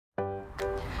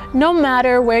No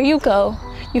matter where you go,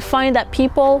 you find that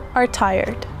people are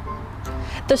tired.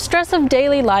 The stress of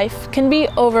daily life can be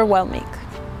overwhelming.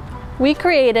 We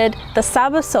created the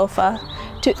Sabbath Sofa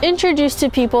to introduce to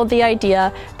people the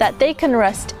idea that they can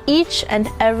rest each and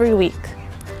every week.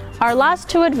 Our last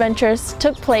 2 adventures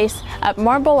took place at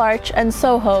Marble Arch and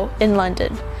Soho in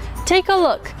London. Take a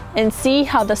look and see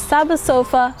how the Sabbath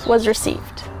Sofa was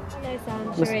received.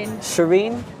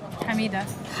 Shireen? Hamida.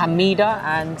 Hamida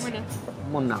and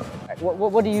Munna.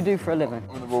 What do you do for a living?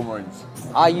 I'm in the Royal Marines.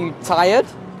 Are you tired?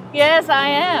 Yes, I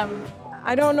am.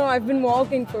 I don't know, I've been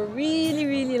walking for a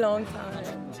really long time.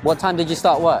 What time did you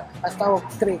start work? I started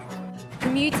at 3.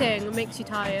 Commuting makes you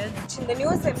tired. The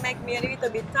news make me a little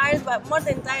bit tired, but more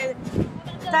than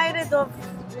tired of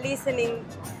listening.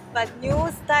 But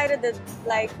news tired that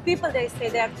like people they say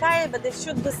they are tired, but they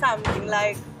should do something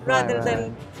like rather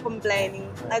than complaining.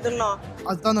 I don't know.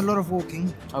 I've done a lot of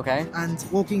walking. Okay. And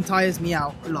walking tires me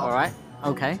out a lot. All right.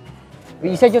 Okay. But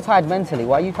you said you're tired mentally.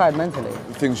 Why are you tired mentally?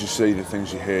 The things you see, the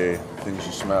things you hear, the things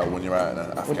you smell when you're out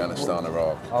in Afghanistan,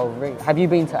 Iraq. Oh, really? Have you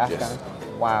been to Yes.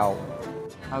 Afghanistan? Wow.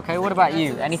 Okay, what about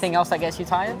you? Anything else that gets you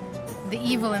tired? The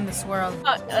evil in this world.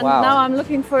 Wow. Now I'm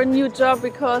looking for a new job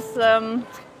because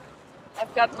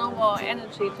I've got no more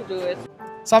energy to do it.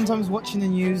 Sometimes watching the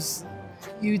news,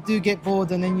 you do get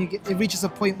bored, and then it reaches a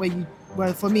point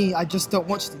where for me, I just don't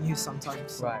watch the news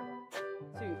sometimes. Right.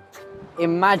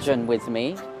 Imagine with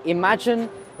me, imagine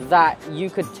that you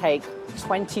could take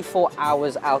 24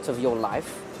 hours out of your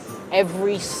life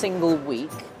every single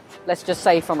week. Let's just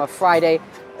say from a Friday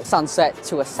sunset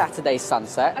to a Saturday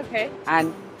sunset. Okay.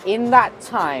 And in that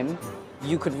time,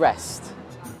 you could rest.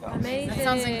 Amazing. That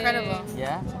sounds incredible.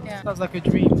 Yeah? Yeah. Sounds like a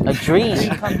dream. A dream?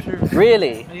 Dream come true.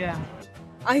 Really? Yeah.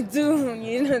 I do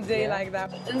need a day like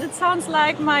that. And it sounds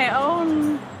like my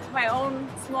own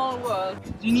small world.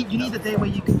 You need a day where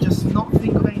you can just not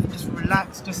think of anything, just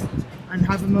relax, and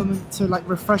have a moment to like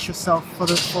refresh yourself for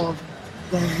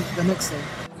the next day.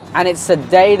 And it's a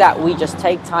day that we just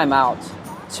take time out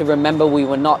to remember we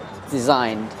were not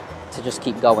designed to just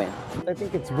keep going. I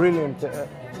think it's brilliant.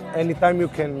 Anytime you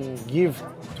can give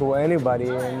to anybody,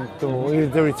 and to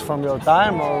either it's from your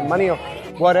time or money or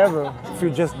whatever, if you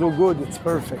just do good, it's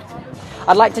perfect.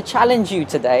 I'd like to challenge you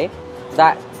today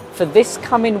that for this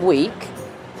coming week,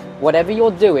 whatever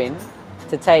you're doing,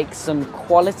 to take some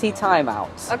quality time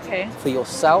out for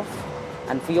yourself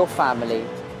and for your family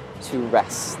to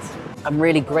rest. I'm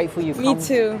really grateful you come. Me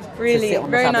too, really.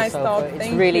 Very nice talk. It's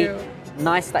Thank really you.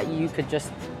 nice that you could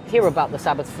just hear about the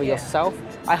Sabbath for yourself.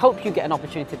 I hope you get an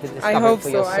opportunity to discover I hope it for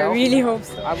so. yourself. I really hope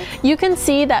so. You can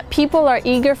see that people are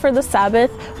eager for the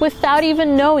Sabbath without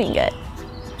even knowing it.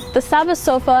 The Sabbath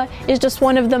Sofa is just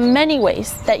one of the many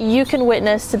ways that you can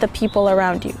witness to the people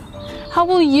around you. How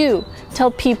will you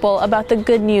tell people about the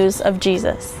good news of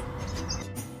Jesus?